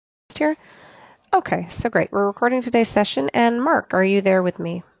here? Okay, so great. We're recording today's session, and Mark, are you there with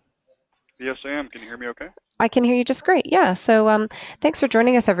me? Yes, I am. Can you hear me okay? I can hear you just great. Yeah. So thanks for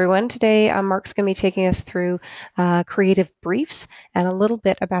joining us, everyone. Today, Mark's going to be taking us through creative briefs and a little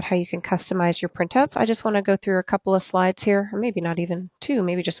bit about how you can customize your printouts. I just want to go through a couple of slides here, or maybe not even two,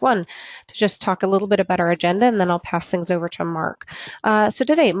 maybe just one, to just talk a little bit about our agenda, and then I'll pass things over to Mark. So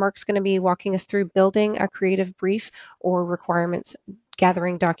today, Mark's going to be walking us through building a creative brief or requirements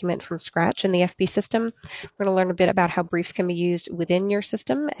gathering document from scratch in the FB system. We're going to learn a bit about how briefs can be used within your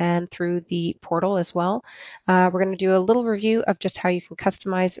system and through the portal as well. We're going to do a little review of just how you can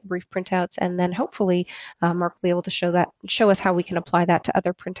customize brief printouts, and then hopefully Mark will be able to show us how we can apply that to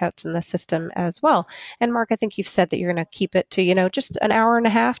other printouts in the system as well. And Mark, I think you've said that you're going to keep it to, just an hour and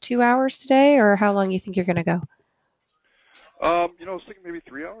a half, 2 hours today, or how long you think you're going to go? I was thinking maybe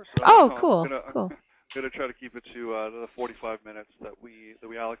 3 hours. Oh, No, I'm cool, gonna I'm cool. gonna try to keep it to the 45 minutes that we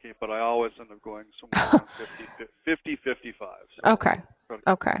allocate, but I always end up going somewhere around 55. So Okay. try to keep it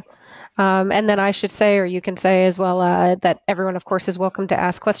Okay. to that. And then I should say, or you can say as well, that everyone, of course, is welcome to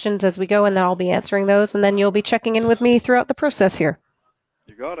ask questions as we go, and then I'll be answering those, and then you'll be checking in with me throughout the process here.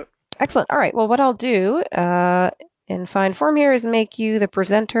 You got it. Excellent. All right. Well, what I'll do in fine form here is make you the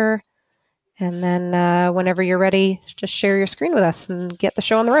presenter, and then whenever you're ready, just share your screen with us and get the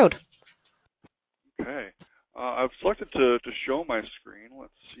show on the road. Okay. I've selected to show my screen.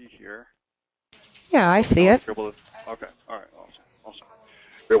 Let's see here. Yeah, I Let me see know if it. you're able to. Okay. All right. Awesome. Awesome.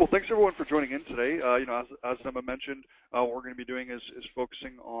 Great. Well, thanks everyone for joining in today. As Emma mentioned, what we're going to be doing is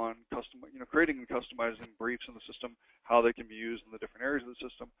focusing on creating and customizing briefs in the system, how they can be used in the different areas of the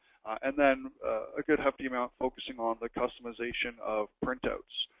system, and then a good hefty amount focusing on the customization of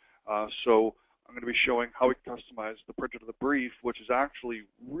printouts. So I'm going to be showing how we can customize the printout of the brief, which is actually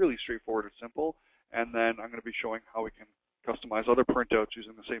really straightforward and simple, and then I'm going to be showing how we can customize other printouts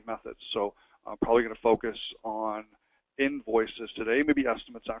using the same methods. So I'm probably going to focus on invoices today, maybe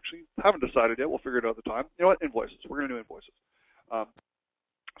estimates actually. Haven't decided yet. We'll figure it out at the time. You know what? Invoices. We're going to do invoices. Um,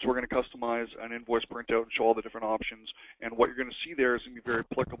 so we're going to customize an invoice printout and show all the different options. And what you're going to see there is going to be very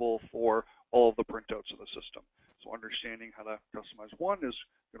applicable for all of the printouts in the system. So understanding how to customize one is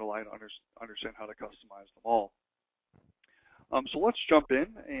going to allow you to understand how to customize them all. So let's jump in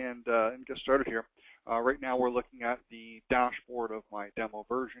and get started here. Right now we're looking at the dashboard of my demo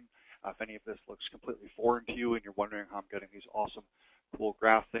version. If any of this looks completely foreign to you and you're wondering how I'm getting these awesome, cool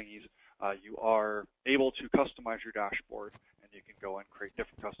graph thingies, you are able to customize your dashboard, and you can go and create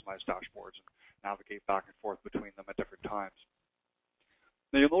different customized dashboards and navigate back and forth between them at different times.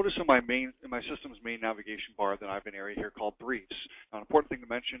 Now you'll notice in my system's main navigation bar that I have an area here called briefs. Now, an important thing to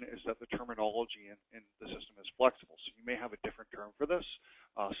mention is that the terminology in the system is flexible, so you may have a different term for this.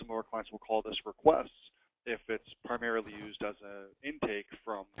 Some of our clients will call this requests if it's primarily used as an intake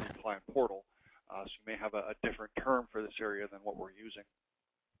from the client portal. So you may have a different term for this area than what we're using.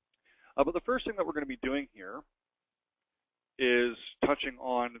 But the first thing that we're going to be doing here is touching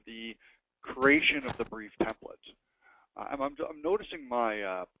on the creation of the brief template. I'm noticing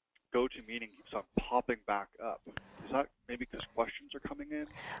my GoToMeeting keeps on popping back up. Is that maybe because questions are coming in?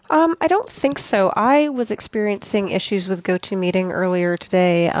 I don't think so. I was experiencing issues with GoToMeeting earlier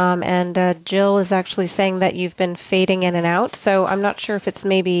today, and Jill is actually saying that you've been fading in and out. So I'm not sure if it's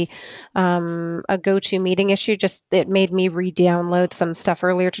maybe a GoToMeeting issue. Just it made me re-download some stuff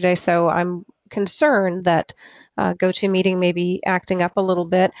earlier today, so I'm concerned that GoToMeeting may be acting up a little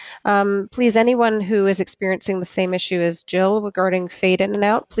bit. Please, anyone who is experiencing the same issue as Jill regarding fade in and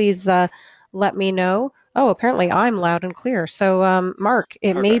out, please let me know. Oh, apparently I'm loud and clear. So, Mark,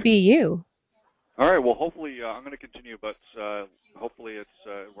 it may Okay. be you. All right. Well, hopefully I'm going to continue, but hopefully it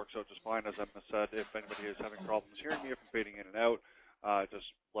works out just fine. As Emma said, if anybody is having problems hearing me, if I'm fading in and out, just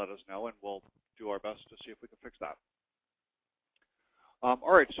let us know, and we'll do our best to see if we can fix that. All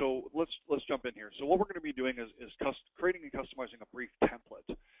right, so let's jump in here. So what we're going to be doing is creating and customizing a brief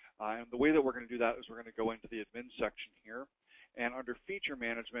template. And the way that we're going to do that is we're going to go into the admin section here. And under feature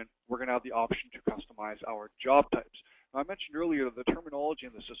management, we're going to have the option to customize our job types. Now, I mentioned earlier that the terminology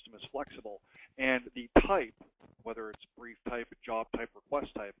in the system is flexible. And the type, whether it's brief type, job type,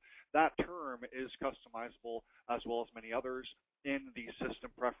 request type, that term is customizable as well as many others in the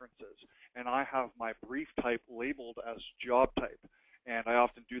system preferences. And I have my brief type labeled as job type. And I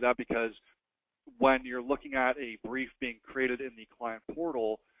often do that because when you're looking at a brief being created in the client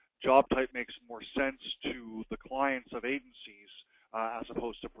portal, job type makes more sense to the clients of agencies as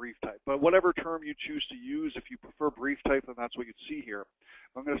opposed to brief type. But whatever term you choose to use, if you prefer brief type, then that's what you'd see here.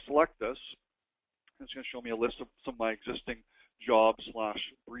 I'm going to select this. It's going to show me a list of some of my existing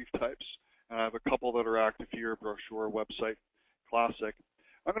job/brief types. And I have a couple that are active here: brochure, website, classic.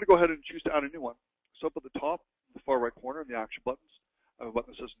 I'm going to go ahead and choose to add a new one. So up at the top, in the far right corner in the action buttons, I have a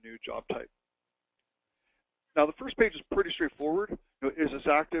button that says New Job Type. Now the first page is pretty straightforward. Is this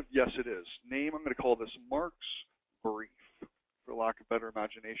active? Yes, it is. Name, I'm going to call this Mark's Brief, for lack of better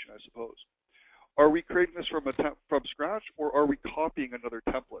imagination, I suppose. Are we creating this from scratch, or are we copying another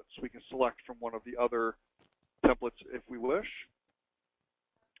template? So we can select from one of the other templates if we wish.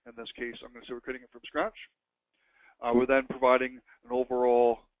 In this case, I'm going to say we're creating it from scratch. We're then providing an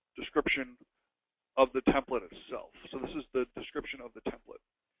overall description of the template itself. So this is the description of the template.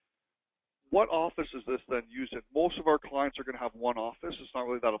 What office is this then used in? Most of our clients are going to have one office. It's not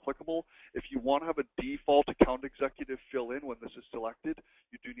really that applicable. If you want to have a default account executive fill in when this is selected,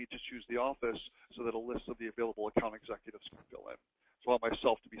 you do need to choose the office so that a list of the available account executives can fill in. So I want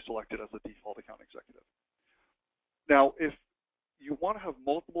myself to be selected as the default account executive. Now, if you want to have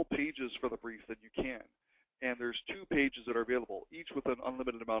multiple pages for the brief, then you can. And there's 2 pages that are available, each with an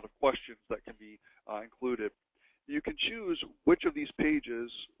unlimited amount of questions that can be included. You can choose which of these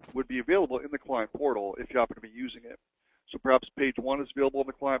pages would be available in the client portal if you happen to be using it. So perhaps page 1 is available in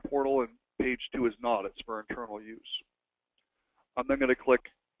the client portal and page 2 is not. It's for internal use. I'm then going to click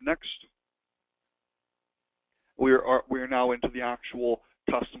Next. We are now into the actual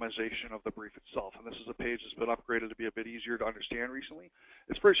customization of the brief itself. And this is a page that's been upgraded to be a bit easier to understand recently.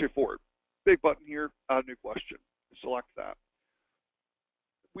 It's pretty straightforward. Big button here, add a new question. Select that.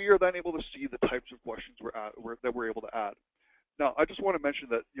 We are then able to see the types of questions that we're able to add. Now, I just want to mention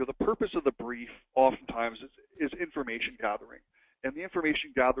that the purpose of the brief oftentimes is information gathering. And the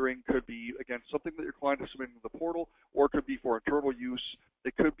information gathering could be, again, something that your client is submitting to the portal, or it could be for internal use.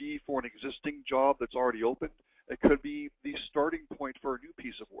 It could be for an existing job that's already opened. It could be the starting point for a new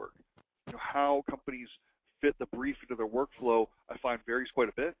piece of work. How companies fit the brief into their workflow, I find varies quite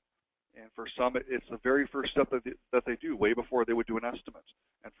a bit. And for some, it's the very first step that they do, way before they would do an estimate.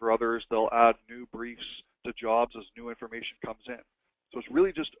 And for others, they'll add new briefs to jobs as new information comes in. So it's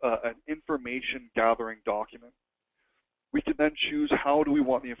really just an information gathering document. We can then choose how do we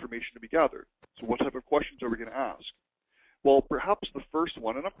want the information to be gathered. So what type of questions are we going to ask? Well, perhaps the first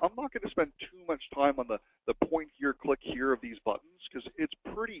one, and I'm not going to spend too much time on the point here, click here of these buttons, because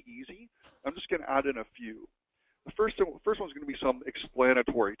it's pretty easy. I'm just going to add in a few. The first one's going to be some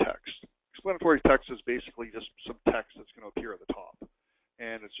explanatory text. Explanatory text is basically just some text that's going to appear at the top.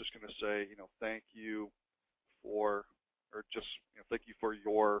 And it's just going to say, thank you for, or just, thank you for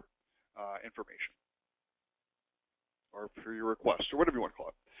your information, or for your request, or whatever you want to call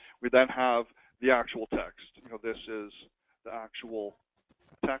it. We then have the actual text. This is the actual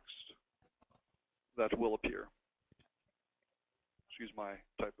text that will appear. Excuse my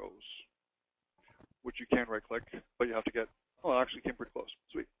typos, which you can right-click, but you have to get, oh, it actually came pretty close.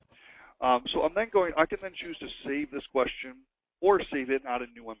 Sweet. So I can then choose to save this question or save it and add a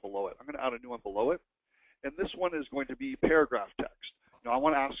new one below it. I'm going to add a new one below it. And this one is going to be paragraph text. I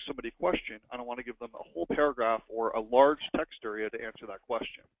want to ask somebody a question. I don't want to give them a whole paragraph or a large text area to answer that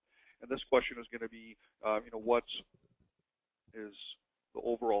question. And this question is going to be, what is the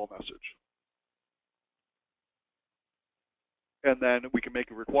overall message? And then we can make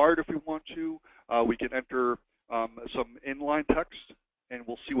it required if we want to. We can enter some inline text, and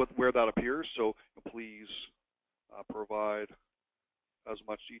we'll see where that appears. So please provide as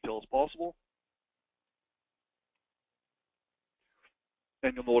much detail as possible.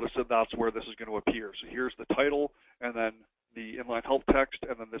 And you'll notice that that's where this is going to appear. So here's the title, and then the inline help text,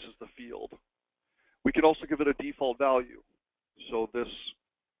 and then this is the field. We can also give it a default value. So this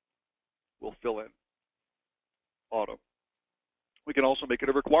will fill in auto. We can also make it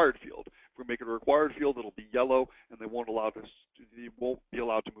a required field. If we make it a required field, it'll be yellow, and they won't be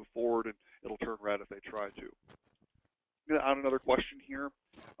allowed to move forward, and it'll turn red if they try to. I'm going to add another question here.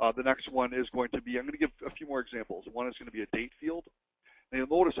 The next one is going to be, I'm going to give a few more examples. One is going to be a date field. And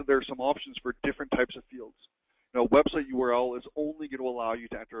you'll notice that there are some options for different types of fields. Website URL is only going to allow you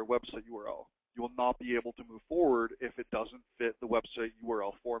to enter a website URL. You will not be able to move forward if it doesn't fit the website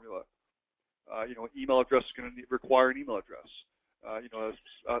URL formula. Email address is going to require an email address.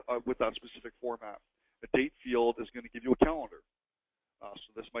 With that specific format. A date field is going to give you a calendar.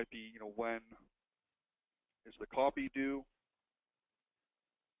 So this might be, when is the copy due?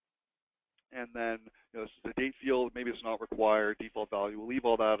 And then, this is the date field. Maybe it's not required. Default value. We'll leave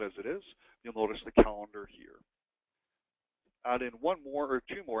all that as it is. You'll notice the calendar here. Add in one more, or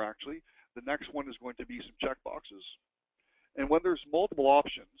two more actually. The next one is going to be some checkboxes. And when there's multiple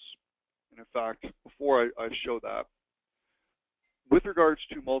options, and in fact, before I show that, with regards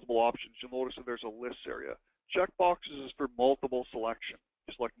to multiple options, you'll notice that there's a list area. Checkboxes is for multiple selection.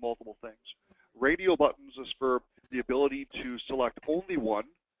 You select multiple things. Radio buttons is for the ability to select only one,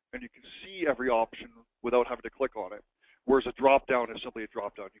 and you can see every option without having to click on it. Whereas a drop-down is simply a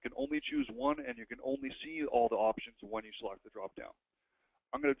drop-down. You can only choose one, and you can only see all the options when you select the drop-down.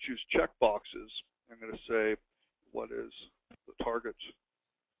 I'm going to choose checkboxes. I'm going to say, what is the target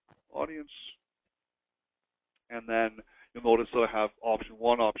audience? And then you'll notice that I have option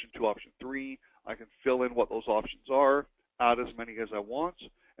 1, option 2, option 3. I can fill in what those options are, add as many as I want,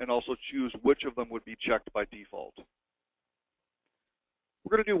 and also choose which of them would be checked by default.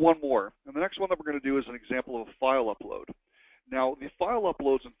 We're going to do one more, and the next one that we're going to do is an example of a file upload. Now, the file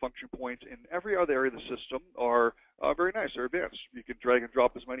uploads and function points in every other area of the system are very nice. They're advanced. You can drag and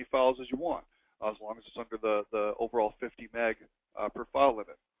drop as many files as you want, as long as it's under the overall 50 meg per file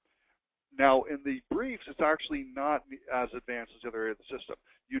limit. Now, in the briefs, it's actually not as advanced as the other area of the system.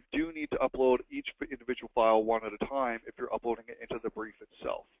 You do need to upload each individual file one at a time if you're uploading it into the brief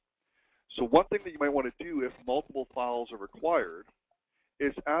itself. So one thing that you might want to do if multiple files are required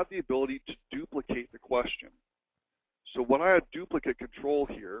is add the ability to duplicate the question. So when I add duplicate control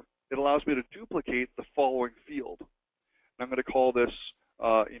here, it allows me to duplicate the following field. And I'm going to call this,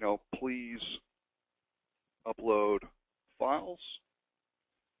 please upload files.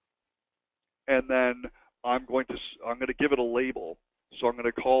 And then I'm going to give it a label. So I'm going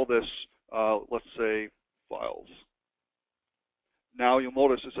to call this, let's say, files. Now you'll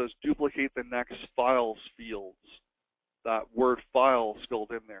notice it says duplicate the next files fields. That word files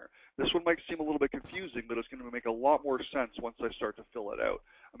filled in there. This one might seem a little bit confusing, but it's going to make a lot more sense once I start to fill it out.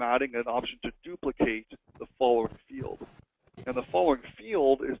 I'm adding an option to duplicate the following field. And the following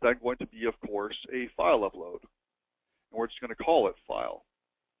field is then going to be, of course, a file upload. And we're just going to call it file.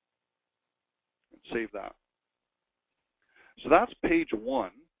 And save that. So that's page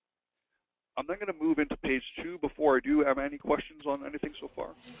 1. I'm then going to move into page 2. Before I do, have any questions on anything so far?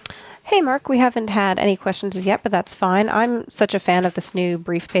 Hey, Mark, we haven't had any questions as yet, but that's fine. I'm such a fan of this new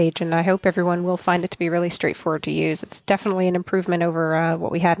brief page, and I hope everyone will find it to be really straightforward to use. It's definitely an improvement over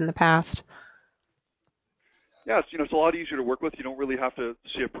what we had in the past. Yeah, it's a lot easier to work with. You don't really have to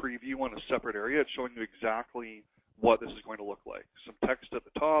see a preview on a separate area. It's showing you exactly what this is going to look like. Some text at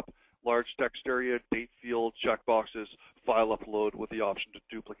the top, large text area, date field, checkboxes, file upload with the option to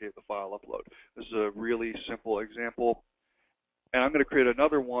duplicate the file upload. This is a really simple example. And I'm going to create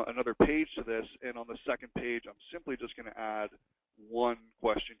another page to this, and on the second page, I'm simply just going to add one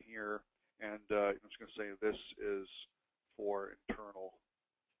question here, and I'm just going to say this is for internal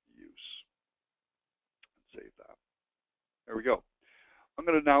use, and save that. There we go. I'm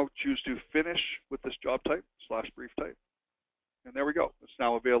going to now choose to finish with this job type / brief type, and there we go. It's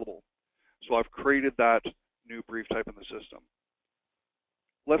now available. So I've created that new brief type in the system.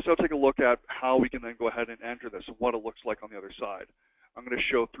 Let's now take a look at how we can then go ahead and enter this and what it looks like on the other side. I'm going to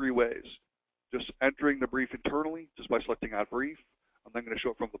show 3 ways. Just entering the brief internally, just by selecting Add Brief. I'm then going to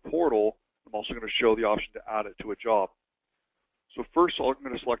show it from the portal. I'm also going to show the option to add it to a job. So first, I'm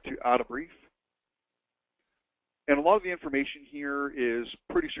going to select to add a brief. And a lot of the information here is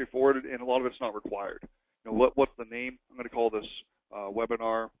pretty straightforward, and a lot of it's not required. What's the name? I'm going to call this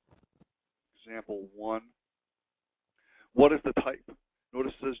webinar example 1. What is the type?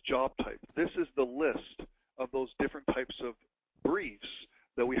 Notice it says job type. This is the list of those different types of briefs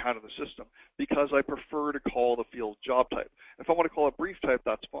that we had in the system, because I prefer to call the field job type. If I want to call it brief type,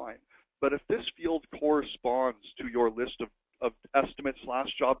 that's fine. But if this field corresponds to your list of estimate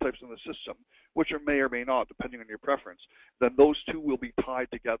 / job types in the system, which may or may not, depending on your preference, then those two will be tied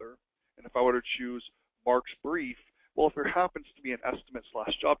together. And if I were to choose Mark's brief, well, if there happens to be an estimate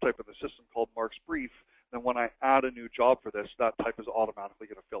 / job type in the system called Mark's brief, then when I add a new job for this, that type is automatically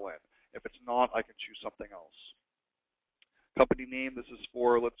going to fill in. If it's not, I can choose something else. Company name, this is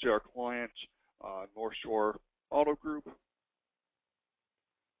for, let's say, our client, North Shore Auto Group.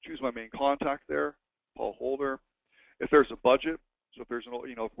 Choose my main contact there, Paul Holder. If there's a budget, so if there's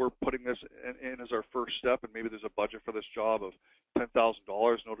if we're putting this in as our first step, and maybe there's a budget for this job of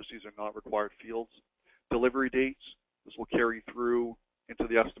 $10,000, notice these are not required fields. Delivery dates, this will carry through into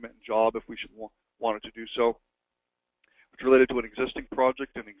the estimate and job if we should want it to do so. It's related to an existing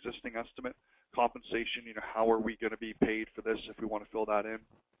project, an existing estimate. Compensation, how are we going to be paid for this if we want to fill that in.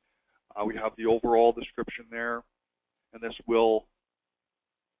 We have the overall description there, and this will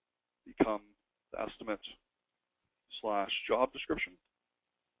become the estimate / job description.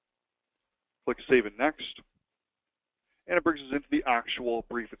 Click Save and Next, and it brings us into the actual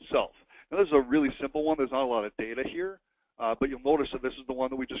brief itself. Now this is a really simple one. There's not a lot of data here, but you'll notice that this is the one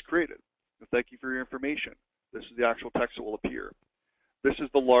that we just created. And thank you for your information. This is the actual text that will appear. This is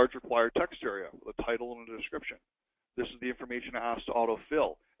the large required text area with a title and a description. This is the information I asked to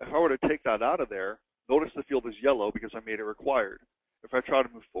autofill. If I were to take that out of there, notice the field is yellow because I made it required. If I try to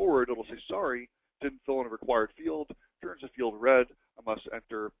move forward, it'll say, sorry, didn't fill in a required field, turns the field red, I must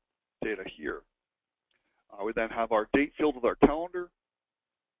enter data here. We then have our date field with our calendar.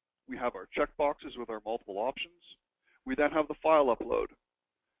 We have our checkboxes with our multiple options. We then have the file upload.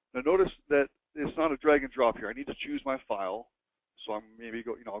 Now notice that it's not a drag and drop here. I need to choose my file. So I'm maybe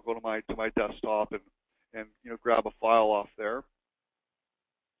I'll go to my desktop and grab a file off there.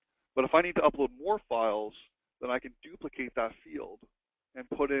 But if I need to upload more files, then I can duplicate that field and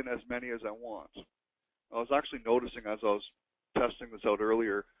put in as many as I want. I was actually noticing as I was testing this out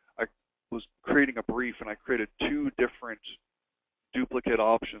earlier, I was creating a brief and I created 2 different duplicate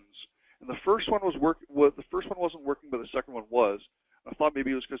options. And the first one wasn't working, but the second one was. I thought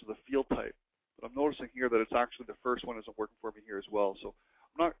maybe it was because of the field type. But I'm noticing here that it's actually the first one isn't working for me here as well. So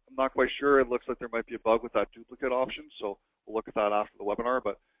I'm not quite sure. It looks like there might be a bug with that duplicate option. So we'll look at that after the webinar.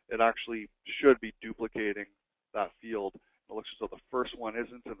 But it actually should be duplicating that field. It looks as though the first one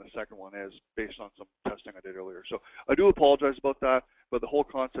isn't and the second one is, based on some testing I did earlier. So I do apologize about that, but the whole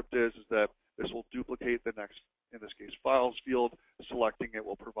concept is that this will duplicate the next, in this case, files field. Selecting it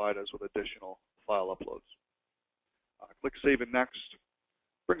will provide us with additional file uploads. Click Save and Next.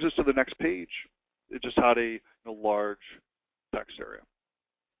 Brings us to the next page. It just had a large text area.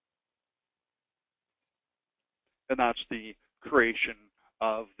 And that's the creation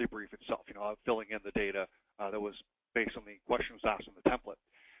of the brief itself, filling in the data that was based on the questions asked in the template.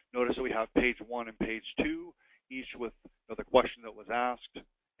 Notice that we have page 1 and page 2, each with the question that was asked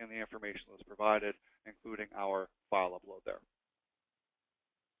and the information that was provided, including our file upload there.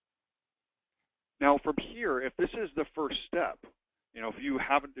 Now from here, if this is the first step, if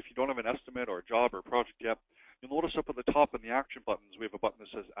you don't have an estimate or a job or a project yet, you'll notice up at the top in the action buttons, we have a button that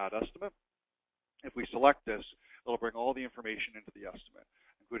says Add Estimate. If we select this, it'll bring all the information into the estimate,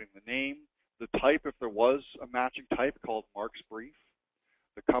 including the name, the type, if there was a matching type called Mark's Brief,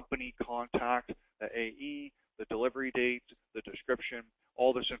 the company, contact, the AE, the delivery date, the description.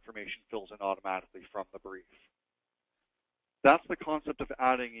 All this information fills in automatically from the brief. That's the concept of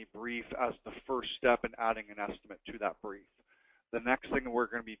adding a brief as the first step in adding an estimate to that brief. The next thing we're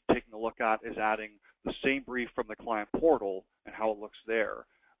going to be taking a look at is adding the same brief from the client portal and how it looks there.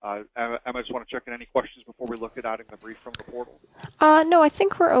 Emma, I just want to check in any questions before we look at adding the brief from the portal. No, I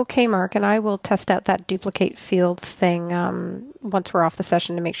think we're okay, Mark, and I will test out that duplicate fields thing once we're off the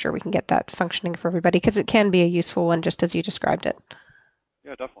session to make sure we can get that functioning for everybody, because it can be a useful one just as you described it.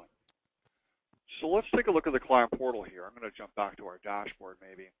 Yeah, definitely. So let's take a look at the client portal here. I'm going to jump back to our dashboard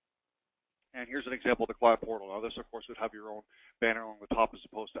maybe. And here's an example of the client portal. Now this, of course, would have your own banner along the top as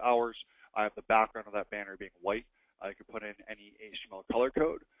opposed to ours. I have the background of that banner being white. You can put in any HTML color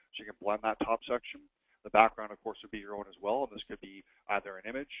code, so you can blend that top section. The background, of course, would be your own as well, and this could be either an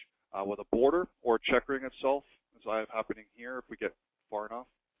image with a border or checkering itself, as I have happening here if we get far enough.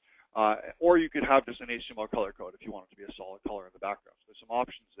 Or you could have just an HTML color code if you want it to be a solid color in the background. So there's some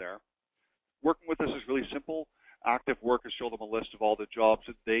options there. Working with this is really simple. Active work is show them a list of all the jobs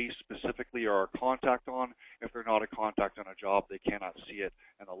that they specifically are a contact on. If they're not a contact on a job, they cannot see it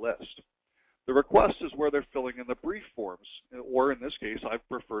in a list. The request is where they're filling in the brief forms, or in this case, I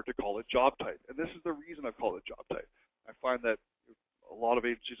prefer to call it job type. And this is the reason I call it job type. I find that a lot of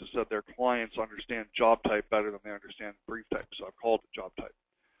agencies have said their clients understand job type better than they understand brief type, so I've called it job type.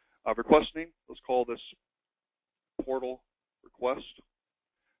 Request name, let's call this portal request.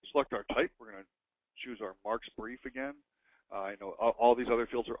 Select our type. We're going to choose our Mark's Brief again. All these other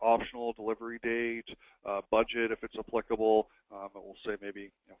fields are optional: delivery date, budget if it's applicable. It will say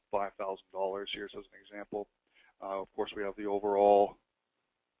maybe $5,000 here, so as an example. Of course, we have the overall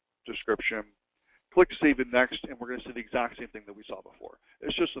description. Click Save and Next, and we're going to see the exact same thing that we saw before.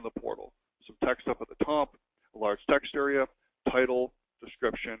 It's just in the portal. Some text up at the top, a large text area, title,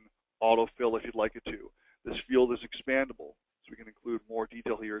 description, autofill if you'd like it to. This field is expandable, so we can include more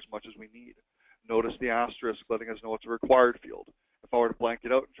detail here as much as we need. Notice the asterisk letting us know it's a required field. If I were to blank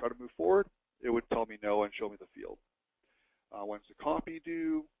it out and try to move forward, it would tell me no and show me the field. When's the copy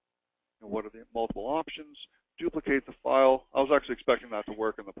due? And what are the multiple options? Duplicate the file. I was actually expecting that to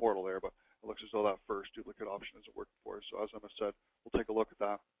work in the portal there, but it looks as though that first duplicate option isn't working for us. So as Emma said, we'll take a look at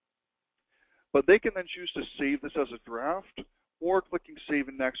that. But they can then choose to save this as a draft, or clicking Save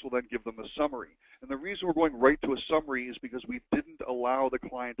and Next will then give them a summary. And the reason we're going right to a summary is because we didn't allow the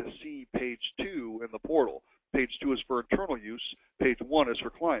client to see page 2 in the portal. Page 2 is for internal use. Page 1 is for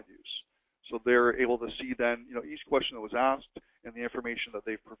client use. So they're able to see then, each question that was asked and the information that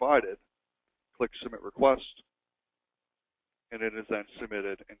they've provided. Click Submit Request, and it is then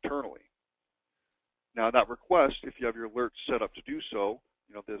submitted internally. Now that request, if you have your alerts set up to do so,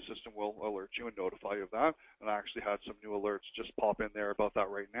 the system will alert you and notify you of that. And I actually had some new alerts just pop in there about that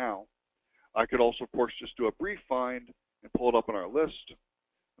right now. I could also, of course, just do a brief find and pull it up on our list.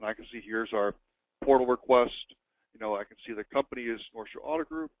 And I can see here's our portal request. I can see the company is North Shore Audit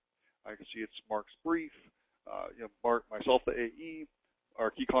Group. I can see it's Mark's brief. Mark, myself, the AE, our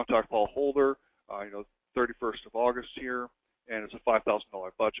key contact file holder. 31st of August here, and it's a $5,000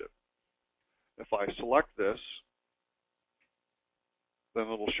 budget. If I select this, then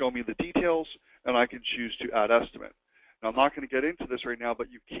it'll show me the details, and I can choose to add estimate. Now, I'm not going to get into this right now,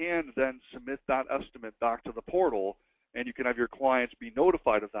 but you can then submit that estimate back to the portal, and you can have your clients be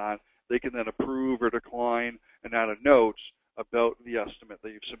notified of that. They can then approve or decline and add a note about the estimate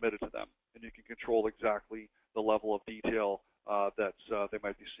that you've submitted to them, and you can control exactly the level of detail that they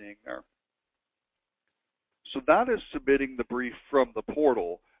might be seeing there. So that is submitting the brief from the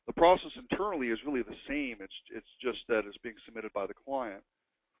portal. The process internally is really the same. It's just that it's being submitted by the client.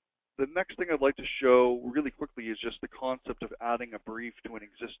 The next thing I'd like to show really quickly is just the concept of adding a brief to an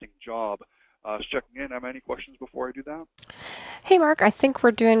existing job. Checking in. Emma, any questions before I do that? Hey, Mark, I think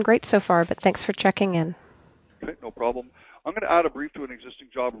we're doing great so far, but thanks for checking in. Okay, no problem. I'm going to add a brief to an existing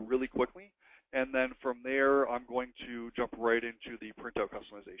job really quickly, and then from there I'm going to jump right into the printout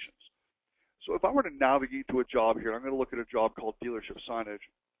customizations. So if I were to navigate to a job here, I'm going to look at a job called dealership signage.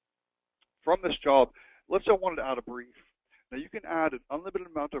 From this job, let's say I wanted to add a brief. Now you can add an unlimited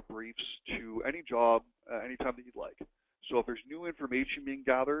amount of briefs to any job anytime that you'd like. So if there's new information being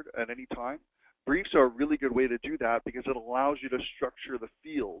gathered at any time, briefs are a really good way to do that because it allows you to structure the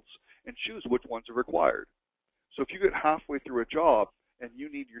fields and choose which ones are required. So if you get halfway through a job and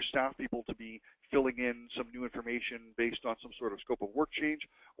you need your staff people to be filling in some new information based on some sort of scope of work change,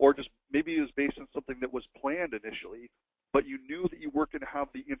 or just maybe it was based on something that was planned initially, but you knew that you weren't going to have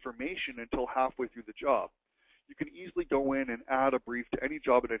the information until halfway through the job, you can easily go in and add a brief to any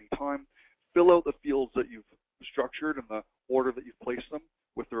job at any time, fill out the fields that you've structured in the order that you've placed them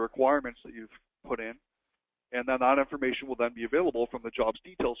with the requirements that you've put in, and then that information will then be available from the job's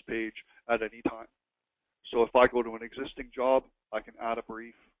details page at any time. So if I go to an existing job, I can add a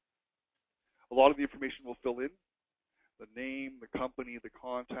brief. A lot of the information will fill in, the name, the company, the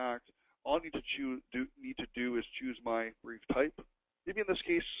contact. All I need to do is choose my brief type. Maybe in this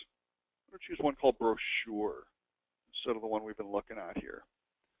case, I'm going to choose one called brochure instead of the one we've been looking at here.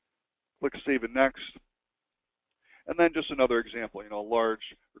 Click Save and Next. And then just another example, a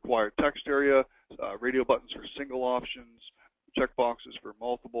large required text area, radio buttons for single options, checkboxes for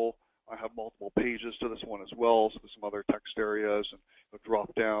multiple. I have multiple pages to this one as well, so there's some other text areas and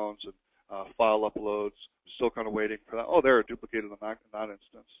drop downs and file uploads. Still kind of waiting for that. Oh, there, it duplicated in that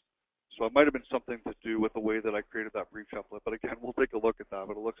instance. So it might have been something to do with the way that I created that brief template, but again, we'll take a look at that.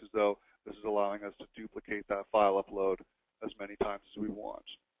 But it looks as though this is allowing us to duplicate that file upload as many times as we want.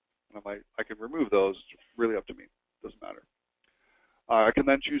 And I can remove those. It's really up to me. Doesn't matter. I can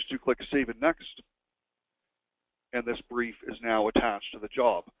then choose to click Save and Next, and this brief is now attached to the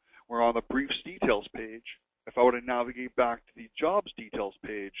job. We're on the briefs details page. If I were to navigate back to the jobs details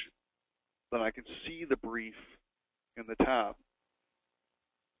page, then I can see the brief in the tab.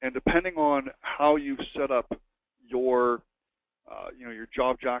 And depending on how you've set up your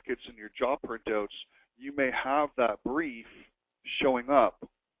job jackets and your job printouts, you may have that brief showing up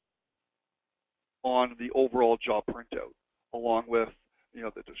on the overall job printout, along with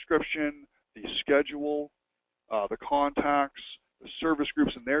the description, the schedule, the contacts, the service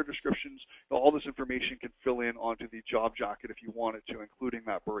groups and their descriptions. All this information can fill in onto the job jacket if you wanted to, including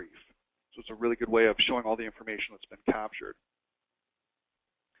that brief. So it's a really good way of showing all the information that's been captured.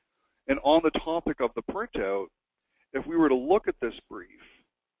 And on the topic of the printout, if we were to look at this brief,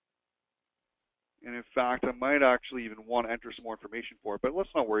 and in fact, I might actually even want to enter some more information for it, but let's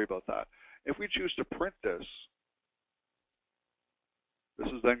not worry about that. If we choose to print this, this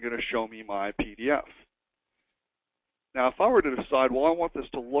is then going to show me my PDF. Now, if I were to decide, well, I want this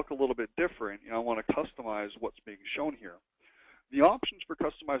to look a little bit different, I want to customize what's being shown here. The options for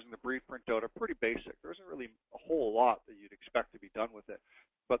customizing the brief printout are pretty basic. There isn't really a whole lot that you'd expect to be done with it.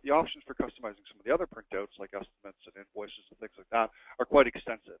 But the options for customizing some of the other printouts, like estimates and invoices and things like that, are quite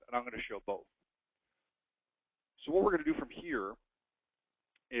extensive, and I'm going to show both. So what we're going to do from here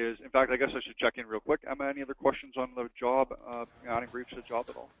is, in fact, I guess I should check in real quick. Emma, any other questions on the job, adding briefs to the job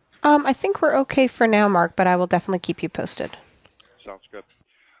at all? I think we're okay for now, Mark, but I will definitely keep you posted. Sounds good.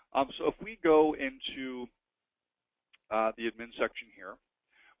 So if we go into the admin section here,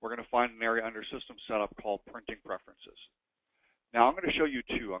 we're going to find an area under System Setup called Printing Preferences. Now I'm going to show you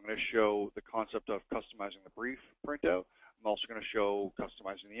two. I'm going to show the concept of customizing the brief printout. I'm also going to show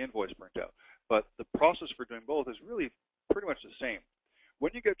customizing the invoice printout. But the process for doing both is really pretty much the same.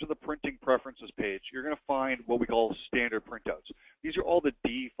 When you get to the printing preferences page, you're going to find what we call standard printouts. These are all the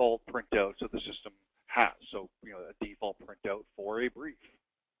default printouts that the system has. So, a default printout for a brief.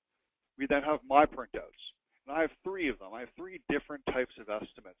 We then have my printouts. And I have three of them. I have three different types of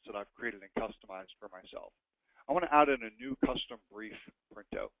estimates that I've created and customized for myself. I want to add in a new custom brief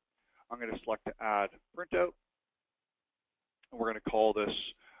printout. I'm going to select to add printout, and we're going to call this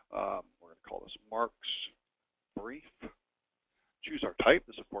Mark's brief. Choose our type.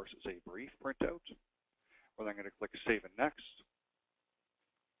 This, of course, is a brief printout. We're then going to click Save and Next.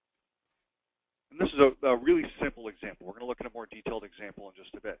 And this is a really simple example. We're going to look at a more detailed example in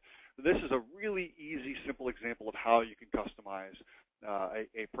just a bit. This is a really easy, simple example of how you can customize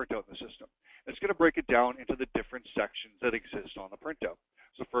a printout in the system. It's going to break it down into the different sections that exist on the printout.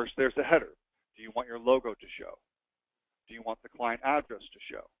 So first, there's the header. Do you want your logo to show? Do you want the client address to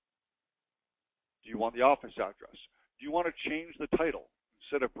show? Do you want the office address? Do you want to change the title?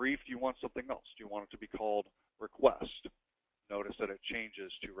 Instead of brief, do you want something else? Do you want it to be called request? Notice that it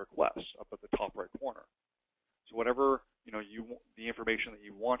changes to request up at the top right corner. So whatever the information that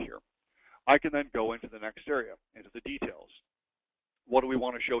you want here, I can then go into the next area, into the details. What do we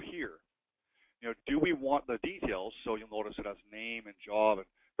want to show here? Do we want the details? So you'll notice it has name and job and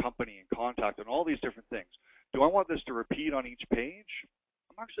company and contact and all these different things. Do I want this to repeat on each page?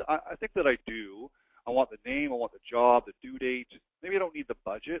 I think that I do. I want the name, I want the job, the due date. Maybe I don't need the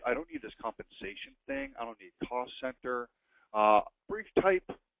budget. I don't need this compensation thing. I don't need cost center. Brief type,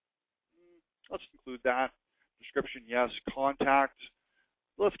 let's include that. Description, yes. Contact,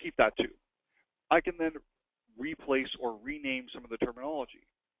 let's keep that too. I can then replace or rename some of the terminology.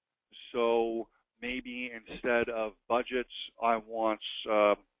 So maybe instead of budgets, I want,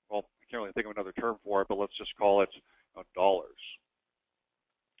 I can't really think of another term for it, but let's just call it dollars.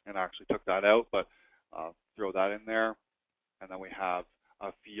 And I actually took that out, but throw that in there. And then we have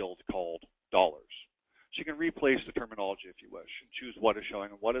a field called dollars. So you can replace the terminology if you wish and choose what is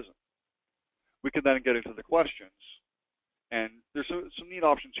showing and what isn't. We can then get into the questions. And there's some neat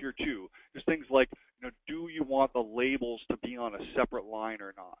options here too. There's things like, do you want the labels to be on a separate line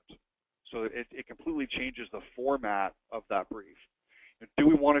or not? So it completely changes the format of that brief. Do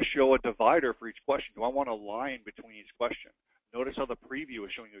we want to show a divider for each question? Do I want a line between each question? Notice how the preview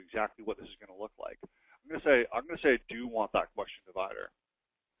is showing you exactly what this is going to look like. I'm going to say I do want that question divider.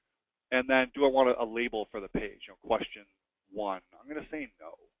 And then, do I want a label for the page? Question 1. I'm going to say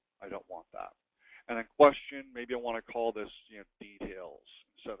no. I don't want that. And then question, maybe I want to call this details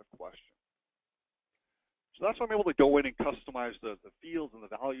instead of question. So that's why I'm able to go in and customize the fields and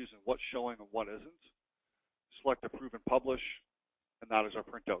the values and what's showing and what isn't. Select Approve and Publish, and that is our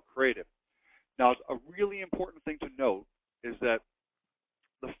printout created. Now, a really important thing to note is that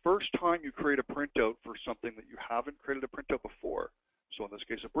the first time you create a printout for something that you haven't created a printout before, so in this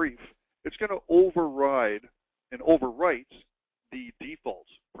case a brief, it's going to override and overwrite the default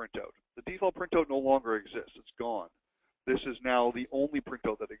printout. The default printout no longer exists. It's gone. This is now the only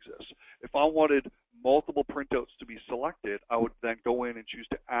printout that exists. If I wanted multiple printouts to be selected, I would then go in and choose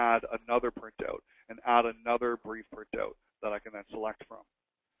to add another printout and add another brief printout that I can then select from.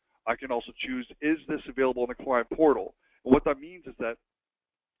 I can also choose, is this available in the client portal? And what that means is that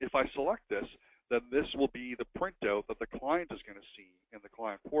if I select this, then this will be the printout that the client is going to see in the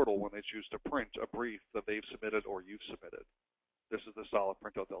client portal when they choose to print a brief that they've submitted or you've submitted. This is the style of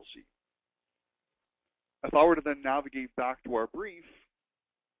printout they'll see. If I were to then navigate back to our brief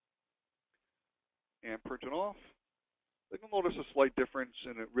and print it off, then you'll notice a slight difference,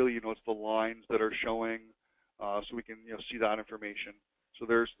 and it really, it's the lines that are showing, so we can, see that information. So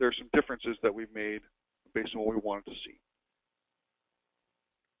there's some differences that we've made based on what we wanted to see.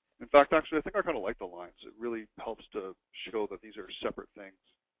 In fact, actually, I think I kind of like the lines. It really helps to show that these are separate things.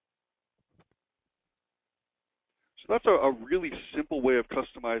 So that's a really simple way of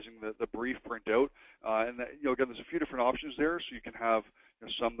customizing the brief printout. And that, again, there's a few different options there. So you can have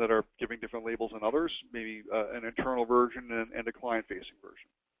some that are giving different labels than others, maybe an internal version and a client-facing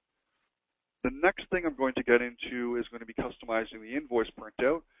version. The next thing I'm going to get into is going to be customizing the invoice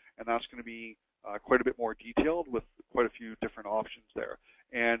printout, and that's going to be quite a bit more detailed with quite a few different options there.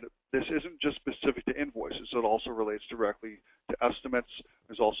 And this isn't just specific to invoices. It also relates directly to estimates.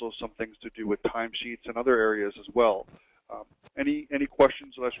 There's also some things to do with timesheets and other areas as well. Any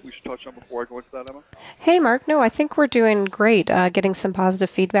questions that we should touch on before I go into that, Emma? Hey, Mark. No, I think we're doing great, getting some positive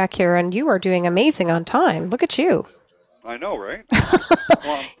feedback here, and you are doing amazing on time. Look at you. I know, right?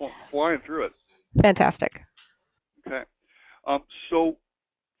 Well, I'm flying through it. Fantastic. Okay. So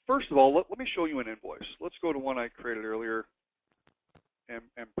first of all, let me show you an invoice. Let's go to one I created earlier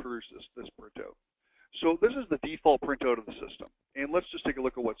and peruse this printout. So this is the default printout of the system. And let's just take a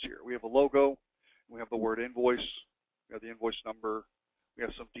look at what's here. We have a logo, we have the word invoice, we have the invoice number, we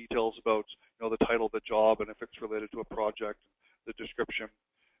have some details about the title of the job and if it's related to a project, the description.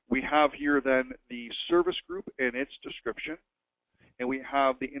 We have here then the service group and its description, and we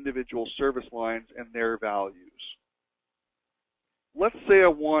have the individual service lines and their values. Let's say I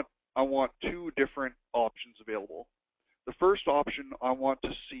want two different options available. The first option, I want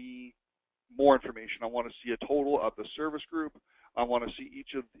to see more information. I want to see a total of the service group. I want to see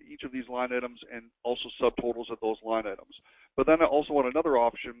each of these line items and also subtotals of those line items. But then I also want another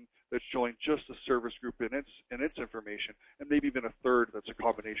option that's showing just the service group and its information, and maybe even a third that's a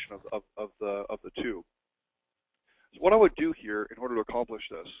combination of the two. So what I would do here in order to accomplish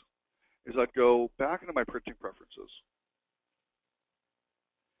this is I'd go back into my printing preferences,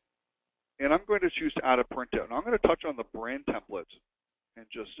 and I'm going to choose to add a printout. Now I'm going to touch on the brand template in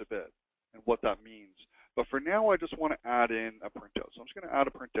just a bit and what that means. But for now, I just want to add in a printout. So I'm just going to add a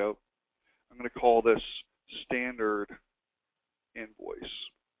printout. I'm going to call this standard invoice.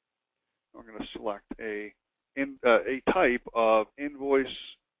 I'm going to select a type of invoice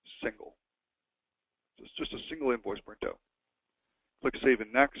single. So it's just a single invoice printout. Click Save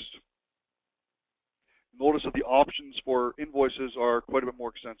and Next. Notice that the options for invoices are quite a bit more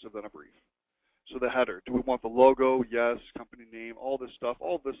extensive than a brief. So the header, do we want the logo? Yes. Company name, all this stuff.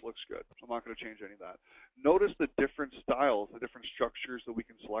 All of this looks good. So I'm not going to change any of that. Notice the different styles, the different structures that we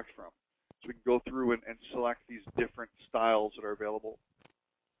can select from. So we can go through and select these different styles that are available.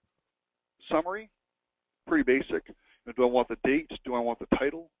 Summary, pretty basic. Do I want the date? Do I want the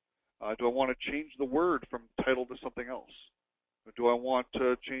title? Do I want to change the word from title to something else? Do I want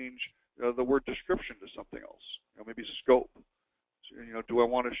to change the word description to something else? Maybe scope. So, do I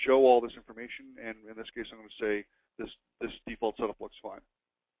want to show all this information? And in this case, I'm going to say this default setup looks fine.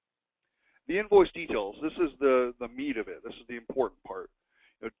 The invoice details. This is the meat of it. This is the important part.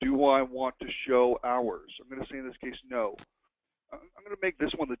 Do I want to show hours? I'm going to say in this case no. I'm going to make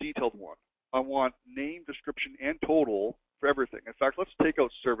this one the detailed one. I want name, description, and total for everything. In fact, let's take out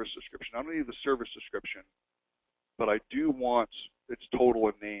service description. I don't need the service description, but I do want its total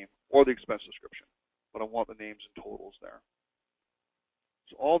and name, or the expense description. But I want the names and totals there.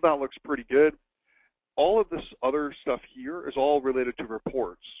 So all that looks pretty good. All of this other stuff here is all related to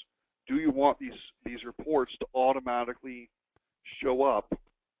reports. Do you want these reports to automatically show up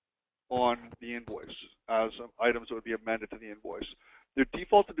on the invoice as items that would be amended to the invoice? They're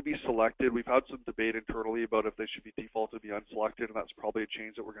defaulted to be selected. We've had some debate internally about if they should be defaulted to be unselected, and that's probably a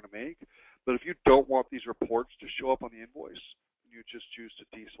change that we're going to make. But if you don't want these reports to show up on the invoice, you just choose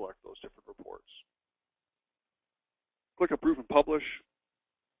to deselect those different reports. Click Approve and Publish.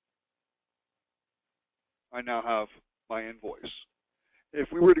 I now have my invoice.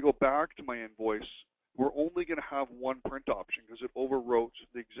 If we were to go back to my invoice, we're only going to have one print option because it overwrote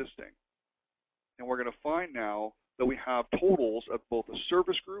the existing. And we're going to find now that we have totals of both the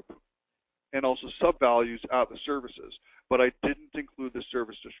service group and also sub-values at the services, but I didn't include the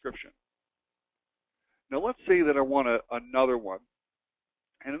service description. Now let's say that I want another one,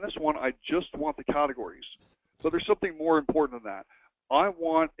 and in this one I just want the categories. But there's something more important than that. I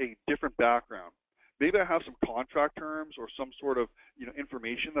want a different background. Maybe I have some contract terms or some sort of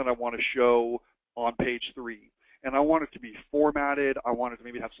information that I want to show on page 3. And I want it to be formatted. I want it to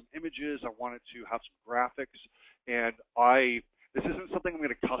maybe have some images. I want it to have some graphics. And this isn't something I'm going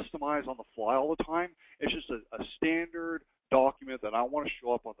to customize on the fly all the time. It's just a standard document that I want to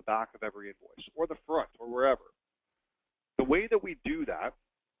show up on the back of every invoice or the front or wherever. The way that we do that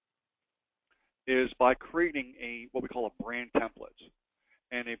is by creating what we call a brand template.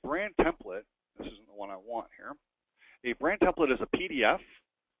 And a brand template, this isn't the one I want here, a brand template is a PDF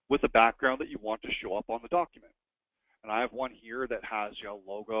with a background that you want to show up on the document. And I have one here that has a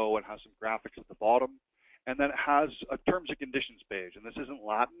logo and has some graphics at the bottom, and then it has a terms and conditions page. And this isn't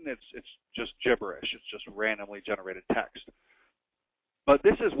Latin, it's just gibberish. It's just randomly generated text. But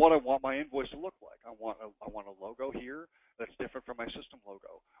this is what I want my invoice to look like. I want a logo here that's different from my system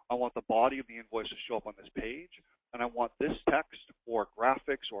logo. I want the body of the invoice to show up on this page, and I want this text or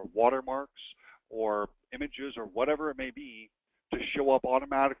graphics or watermarks or images or whatever it may be to show up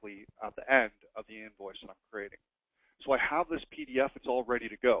automatically at the end of the invoice that I'm creating. So I have this PDF, it's all ready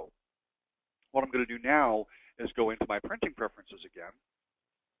to go. What I'm going to do now is go into my printing preferences again,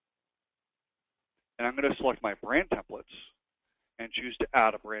 and I'm going to select my brand templates and choose to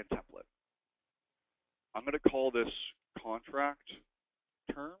add a brand template. I'm going to call this contract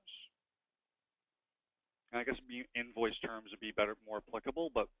terms. And I guess invoice terms would be better, more applicable,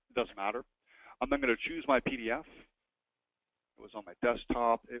 but it doesn't matter. I'm then going to choose my PDF. It was on my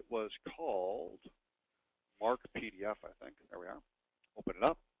desktop. It was called Mark PDF, I think. There we are. Open it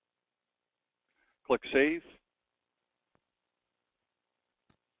up. Click Save.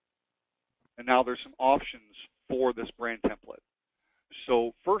 And now there's some options for this brand template.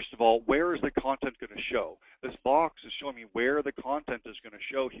 So first of all, where is the content going to show? This box is showing me where the content is going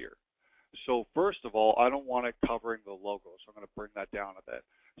to show here. So first of all, I don't want it covering the logo, so I'm going to bring that down a bit.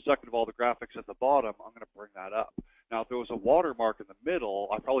 Second of all, the graphics at the bottom, I'm going to bring that up. Now, if there was a watermark in the middle,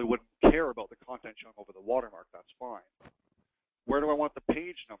 I probably wouldn't care about the content showing over the watermark. That's fine. Where do I want the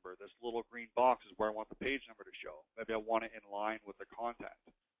page number? This little green box is where I want the page number to show. Maybe I want it in line with the content.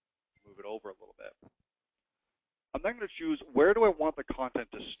 Move it over a little bit. I'm then going to choose where do I want the content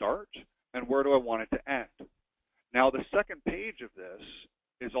to start and where do I want it to end. Now, the second page of this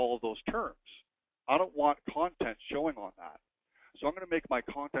is all of those terms. I don't want content showing on that. So I'm going to make my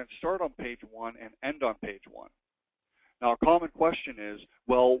content start on page 1 and end on page 1. Now, a common question is,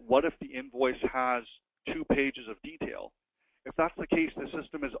 well, what if the invoice has 2 pages of detail? If that's the case, the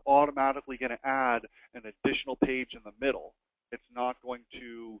system is automatically going to add an additional page in the middle. It's not going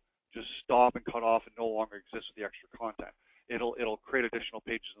to just stop and cut off and no longer exist with the extra content. It'll create additional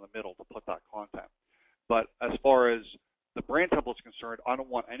pages in the middle to put that content. But as far as the brand template is concerned, I don't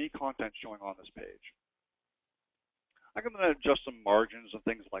want any content showing on this page. I can then adjust some margins and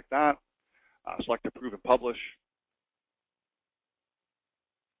things like that. Select Approve and Publish.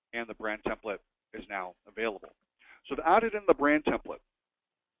 And the brand template is now available. So to add it in the brand template,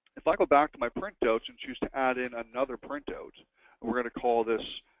 if I go back to my printouts and choose to add in another printout, we're going to call this,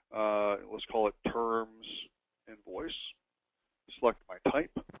 let's call it Terms Invoice. Select my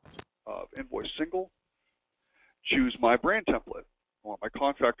type of invoice single. Choose my brand template. I want my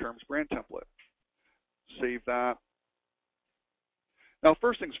contract terms brand template. Save that. Now,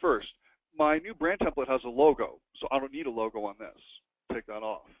 first things first, my new brand template has a logo, so I don't need a logo on this. Take that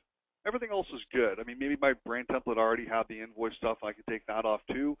off. Everything else is good. I mean, maybe my brand template already had the invoice stuff. I could take that off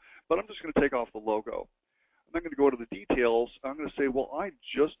too, but I'm just going to take off the logo. I'm then going to go to the details. I'm going to say, well, I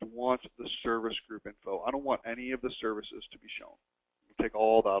just want the service group info. I don't want any of the services to be shown. Take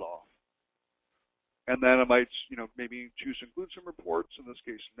all that off. And then I might, maybe choose to include some reports. In this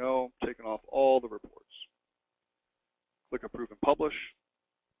case, no, I'm taking off all the reports. Click Approve and Publish.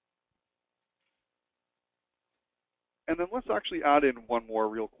 And then let's actually add in one more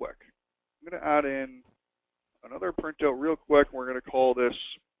real quick. I'm going to add in another printout real quick. We're going to call this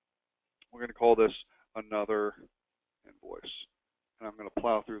another invoice. And I'm going to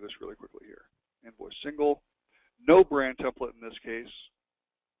plow through this really quickly here. Invoice single, no brand template in this case.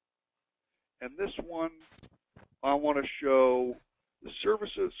 And this one, I want to show the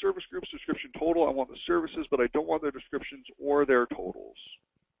services, service groups, description total. I want the services, but I don't want their descriptions or their totals.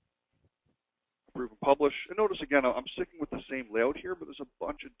 Approve and Publish. And notice again, I'm sticking with the same layout here, but there's a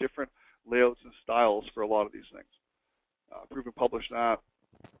bunch of different layouts and styles for a lot of these things. Approve and Publish that.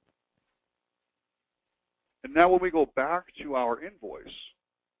 And now when we go back to our invoice,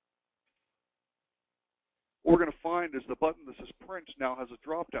 what we're going to find is the button that says Print now has a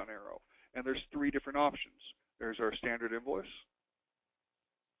drop-down arrow. And there's 3 different options. There's our standard invoice.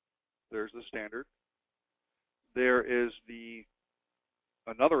 There's the standard. There is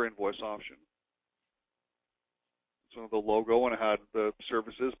another invoice option. So the logo, and it had the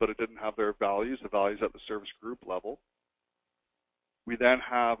services, but it didn't have their values, the values at the service group level. We then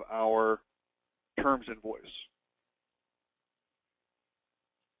have our terms invoice.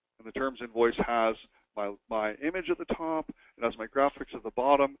 And the terms invoice has my image at the top, it has my graphics at the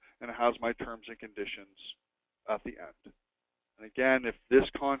bottom, and it has my terms and conditions at the end. And again, if this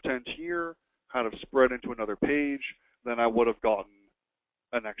content here kind of spread into another page, then I would have gotten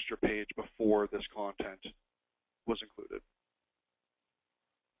an extra page before this content was included.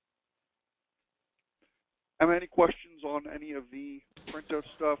 Any questions on any of the printout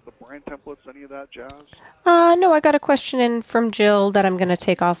stuff, the brand templates, any of that jazz? No, I got a question in from Jill that I'm going to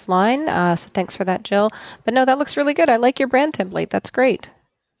take offline. So thanks for that, Jill. But no, that looks really good. I like your brand template. That's great.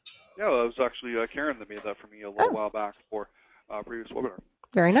 Yeah, well, it was actually Karen that made that for me a little while back for a previous webinar.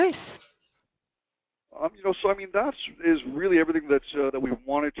 Very nice. So I mean, that is really everything that we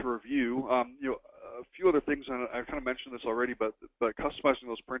wanted to review. A few other things, and I kind of mentioned this already, but customizing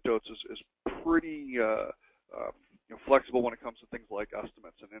those printouts is pretty flexible when it comes to things like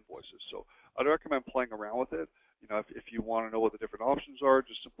estimates and invoices. So I'd recommend playing around with it. If you want to know what the different options are,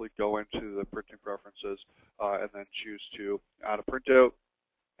 just simply go into the printing preferences and then choose to add a printout,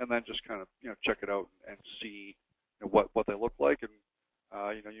 and then just kind of check it out and see what they look like.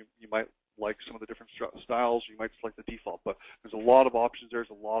 And you might like some of the different styles. You might just like the default, but there's a lot of options. There's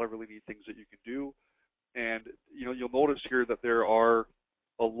a lot of really neat things that you can do. And you'll notice here that there are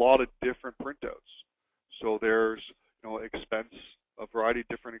a lot of different printouts. So there's, expense, a variety of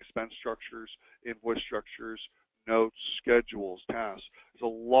different expense structures, invoice structures, notes, schedules, tasks.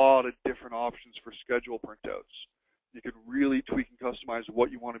 There's a lot of different options for schedule printouts. You can really tweak and customize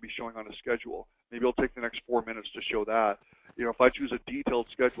what you want to be showing on a schedule. Maybe I'll take the next 4 minutes to show that. If I choose a detailed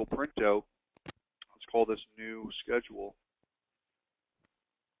schedule printout, let's call this new schedule.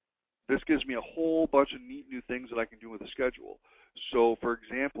 This gives me a whole bunch of neat new things that I can do with a schedule. So for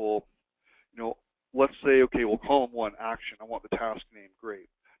example, let's say, okay, well, column 1, action. I want the task name. Great.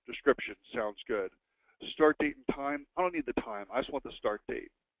 Description. Sounds good. Start date and time. I don't need the time. I just want the start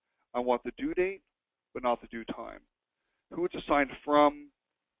date. I want the due date, but not the due time. Who it's assigned from.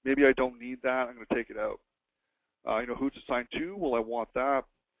 Maybe I don't need that. I'm going to take it out. Who it's assigned to. Well, I want that.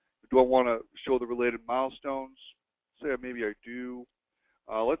 Do I want to show the related milestones? Say maybe I do.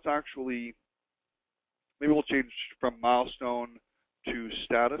 Let's actually, maybe we'll change from milestone to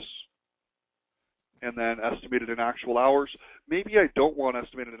status, and then estimated in actual hours. Maybe I don't want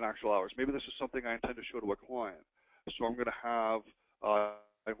estimated in actual hours. Maybe this is something I intend to show to a client. So I'm going to have,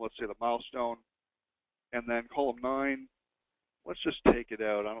 let's say, the milestone, and then column 9. Let's just take it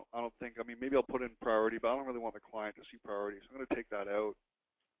out. I don't think. Maybe I'll put in priority, but I don't really want the client to see priority, so I'm going to take that out.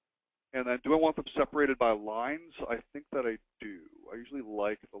 And then, do I want them separated by lines? I think that I do. I usually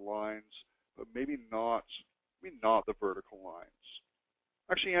like the lines, but maybe not. Maybe not the vertical lines.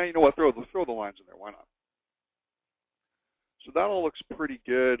 Actually, yeah, you know what? Throw the lines in there. Why not? So that all looks pretty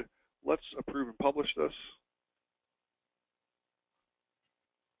good. Let's approve and publish this.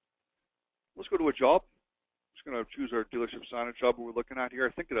 Let's go to a job. I'm just going to choose our dealership signage job we're looking at here.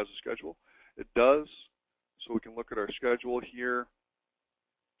 I think it has a schedule. It does. So we can look at our schedule here.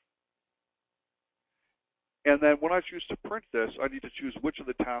 And then when I choose to print this, I need to choose which of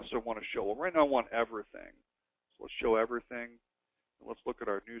the tasks I want to show. Well, right now I want everything. So let's show everything. And let's look at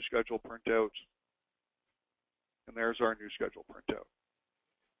our new schedule printout. And there's our new schedule printout.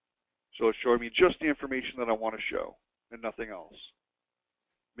 So it's showing me just the information that I want to show and nothing else.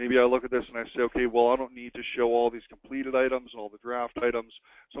 Maybe I look at this and I say, okay, well, I don't need to show all these completed items and all the draft items.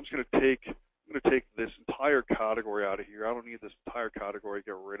 So I'm just going to take this entire category out of here. I don't need this entire category.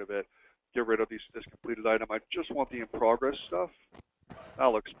 Get rid of it. Get rid of this completed item. I just want the in-progress stuff. That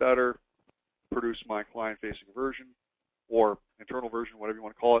looks better. Produce my client-facing version or internal version, whatever you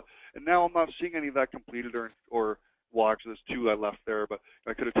want to call it. And now I'm not seeing any of that completed or well, actually there's 2 I left there, but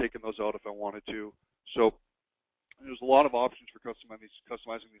I could have taken those out if I wanted to. So there's a lot of options for customizing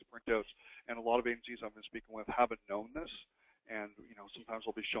these printouts, and a lot of agencies I've been speaking with haven't known this. And sometimes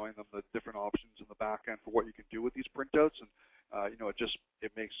I'll be showing them the different options in the back end for what you can do with these printouts, and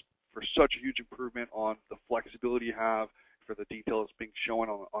it makes for such a huge improvement on the flexibility you have for the detail that's being shown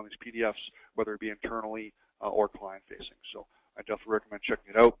on these PDFs, whether it be internally or client-facing. So I definitely recommend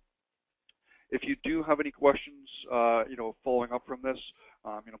checking it out. If you do have any questions, following up from this,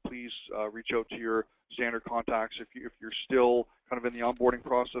 please reach out to your standard contacts. If you're still kind of in the onboarding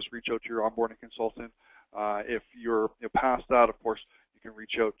process, reach out to your onboarding consultant. If you're past that, of course, you can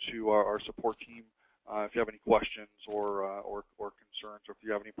reach out to our support team. If you have any questions or concerns, or if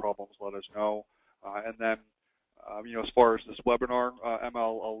you have any problems, let us know. And then, as far as this webinar, Emma,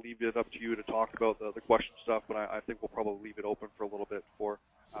 I'll leave it up to you to talk about the question stuff, but I think we'll probably leave it open for a little bit for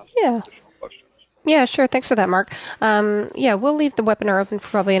asking Yeah. additional questions. Yeah, sure. Thanks for that, Mark. Yeah, we'll leave the webinar open for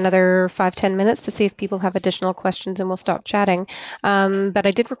probably another 5-10 minutes to see if people have additional questions, and we'll stop chatting. But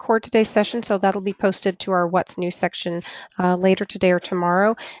I did record today's session, so that'll be posted to our What's New section later today or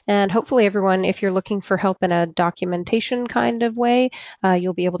tomorrow. And hopefully everyone, if you're looking for help in a documentation kind of way,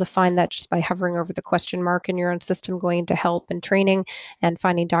 you'll be able to find that just by hovering over the question mark in your own system, going into help and training and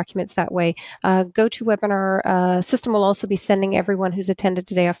finding documents that way. GoToWebinar system will also be sending everyone who's attended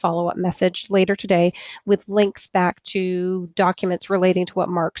today a follow-up message later today with links back to documents relating to what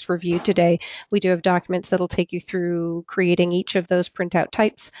Mark's reviewed today. We do have documents that'll take you through creating each of those printout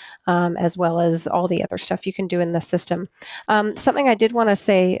types, as well as all the other stuff you can do in the system. Something I did want to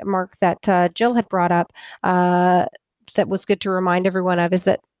say, Mark, that Jill had brought up that was good to remind everyone of is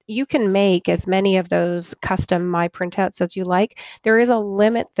that you can make as many of those custom My Printouts as you like. There is a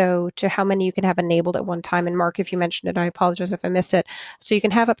limit, though, to how many you can have enabled at one time. And Mark, if you mentioned it, I apologize if I missed it. So you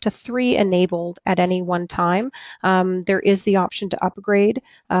can have up to 3 enabled at any one time. There is the option to upgrade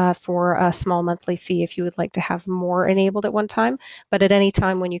for a small monthly fee if you would like to have more enabled at one time. But at any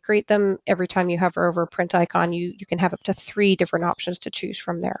time when you create them, every time you hover over a print icon, you can have up to 3 different options to choose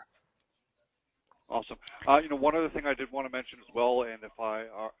from there. Awesome. One other thing I did want to mention as well, and if I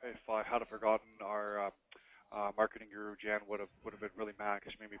had forgotten, our marketing guru Jan would have been really mad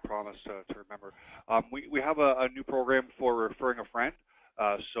because she made me promise to remember. We have a new program for referring a friend.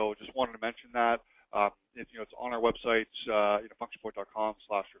 So just wanted to mention that. it's on our website,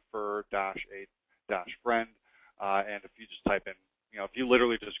 functionpoint.com/refer-a-friend, and if you just type in, if you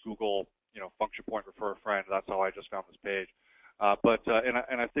literally just Google, function point refer a friend, that's how I just found this page.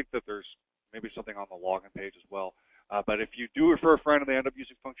 And I think that there's maybe something on the login page as well. But if you do refer a friend and they end up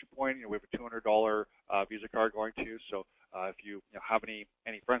using Function Point, we have a $200 Visa card going to you. So if have any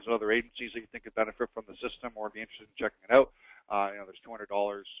friends at other agencies that you think could benefit from the system or be interested in checking it out, there's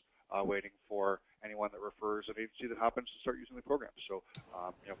 $200 waiting for anyone that refers an agency that happens to start using the program. So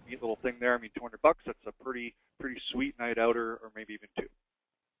neat little thing there. I mean, $200, that's a pretty sweet night out, or maybe even two.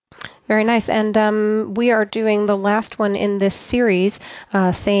 Very nice. And we are doing the last one in this series,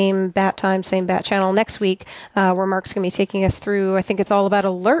 same bat time, same bat channel next week, where Mark's going to be taking us through, I think it's all about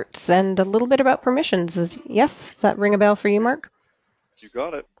alerts and a little bit about permissions. Yes? Does that ring a bell for you, Mark? You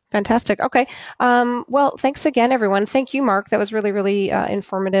got it. Fantastic. Okay. Well, thanks again, everyone. Thank you, Mark. That was really, really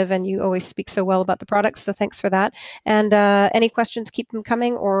informative, and you always speak so well about the products, so thanks for that. And any questions, keep them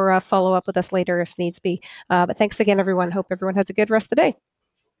coming, or follow up with us later if needs be. But thanks again, everyone. Hope everyone has a good rest of the day.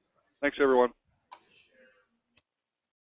 Thanks, everyone.